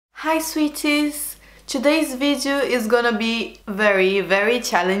Hi sweeties! Today's video is gonna be very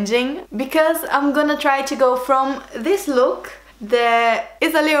challenging because I'm gonna try to go from this look that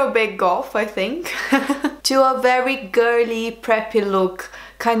is a little bit goth, I think, to a very girly, preppy look,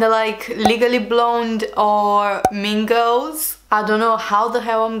 kinda like Legally Blonde or Mean Girls. I don't know how the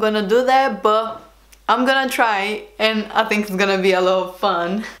hell I'm gonna do that, but I'm gonna try and I think it's gonna be a lot of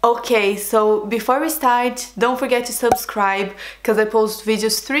fun. Okay, so before we start, don't forget to subscribe because I post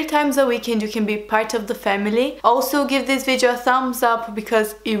videos 3 times a week and you can be part of the family. Also give this video a thumbs up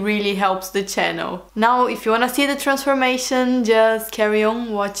because it really helps the channel. Now if you wanna see the transformation, just carry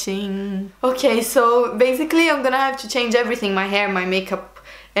on watching. Okay, so basically I'm gonna have to change everything, my hair, my makeup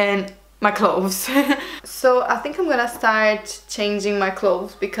and my clothes. So I think I'm gonna start changing my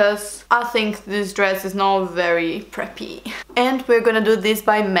clothes because I think this dress is not very preppy. And we're gonna do this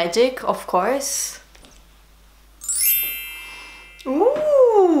by magic, of course.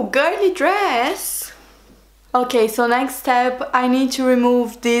 Ooh, girly dress! Okay, so next step, I need to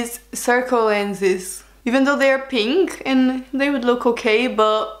remove these circle lenses. Even though they're pink and they would look okay,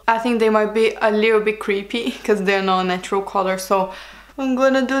 but I think they might be a little bit creepy because they're not a natural color, so I'm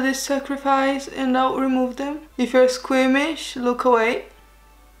gonna do this sacrifice and I'll remove them. If you're squeamish, look away.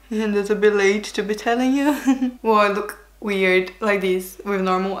 And it's a bit late to be telling you. Well, I look weird like this with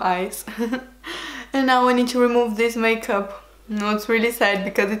normal eyes. And now I need to remove this makeup. No, it's really sad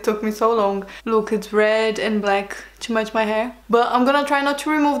because it took me so long. Look, it's red and black to match my hair. But I'm gonna try not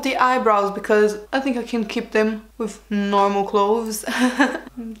to remove the eyebrows because I think I can keep them with normal clothes.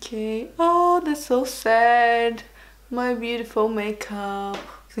 Okay. Oh, that's so sad. My beautiful makeup.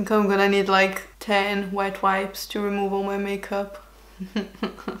 I think I'm gonna need like 10 wet wipes to remove all my makeup.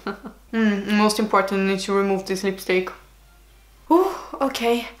 Most important, I need to remove this lipstick. Ooh,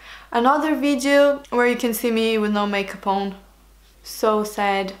 okay. Another video where you can see me with no makeup on. So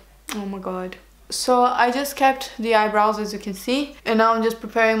sad. Oh my god. So I just kept the eyebrows, as you can see, and now I'm just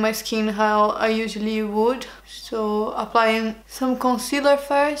preparing my skin how I usually would. So applying some concealer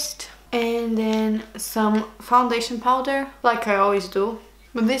first and then some foundation powder, like I always do.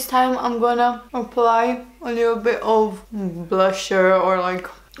 But this time I'm gonna apply a little bit of blusher or like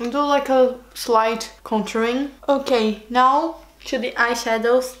do like a slight contouring. Okay, now to the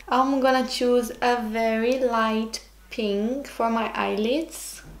eyeshadows. I'm gonna choose a very light pink for my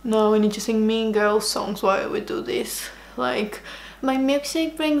eyelids. Now we need to sing Mean Girls songs while we do this. Like, my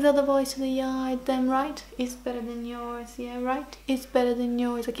milkshake brings all the boys to the yard, damn right, it's better than yours, yeah right, it's better than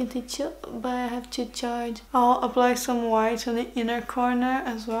yours, I can teach you, but I have to charge. I'll apply some white on the inner corner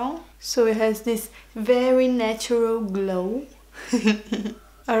as well, so it has this very natural glow.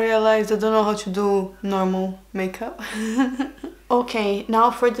 I realized I don't know how to do normal makeup. Okay,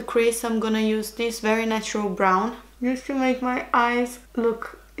 now for the crease I'm gonna use this very natural brown, just to make my eyes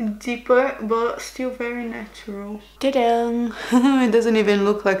look deeper but still very natural. Ta-da! It doesn't even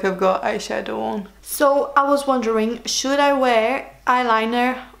look like I've got eyeshadow on. So I was wondering, should I wear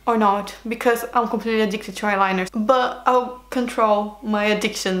eyeliner or not? Because I'm completely addicted to eyeliner. But I'll control my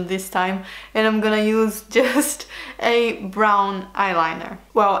addiction this time and I'm gonna use just a brown eyeliner.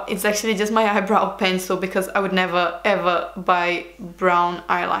 Well, it's actually just my eyebrow pencil because I would never ever buy brown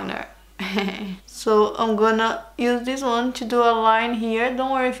eyeliner. So I'm gonna use this one to do a line here. Don't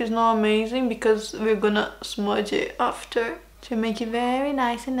worry if it's not amazing because we're gonna smudge it after to make it very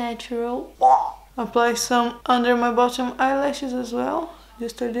nice and natural. Apply some under my bottom eyelashes as well,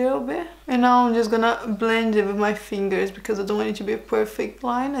 just a little bit. And now I'm just gonna blend it with my fingers because I don't want it to be a perfect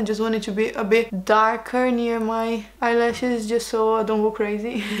line. I just want it to be a bit darker near my eyelashes just so I don't go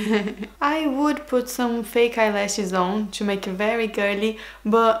crazy. I would put some fake eyelashes on to make it very girly,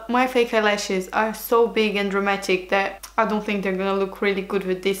 but my fake eyelashes are so big and dramatic that I don't think they're gonna look really good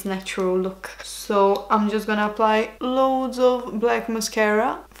with this natural look. So I'm just gonna apply loads of black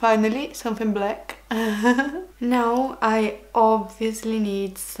mascara. Finally, something black. Now I obviously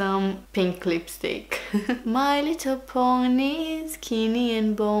need some pink lipstick. My little pony, skinny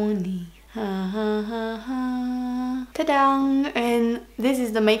and bony. Ta-da! And this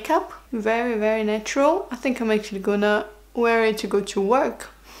is the makeup. Very natural. I think I'm actually gonna wear it to go to work.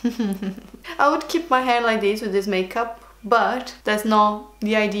 I would keep my hair like this with this makeup, but that's not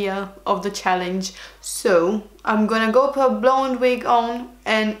the idea of the challenge. So I'm gonna go put a blonde wig on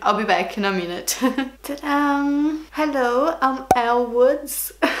and I'll be back in a minute. Ta-da! Hello, I'm Elle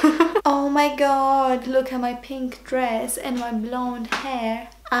Woods. Oh my god, look at my pink dress and my blonde hair.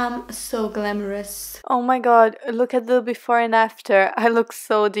 I'm so glamorous. Oh my god, look at the before and after. I look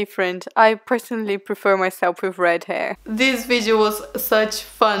so different. I personally prefer myself with red hair. This video was such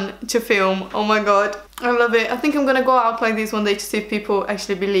fun to film. Oh my god, I love it. I think I'm gonna go out like this one day to see if people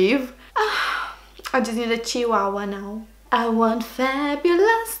actually believe. I just need a chihuahua now. I want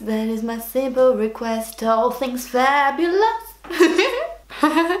fabulous, that is my simple request. All things fabulous.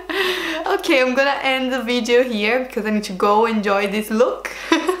 Okay, I'm gonna end the video here because I need to go enjoy this look.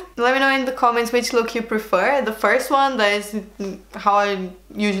 Let me know in the comments which look you prefer. The first one, that is how I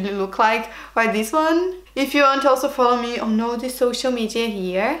usually look like, or this one. If you want to also follow me on all the social media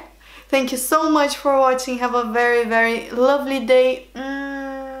here. Thank you so much for watching. Have a very, very lovely day.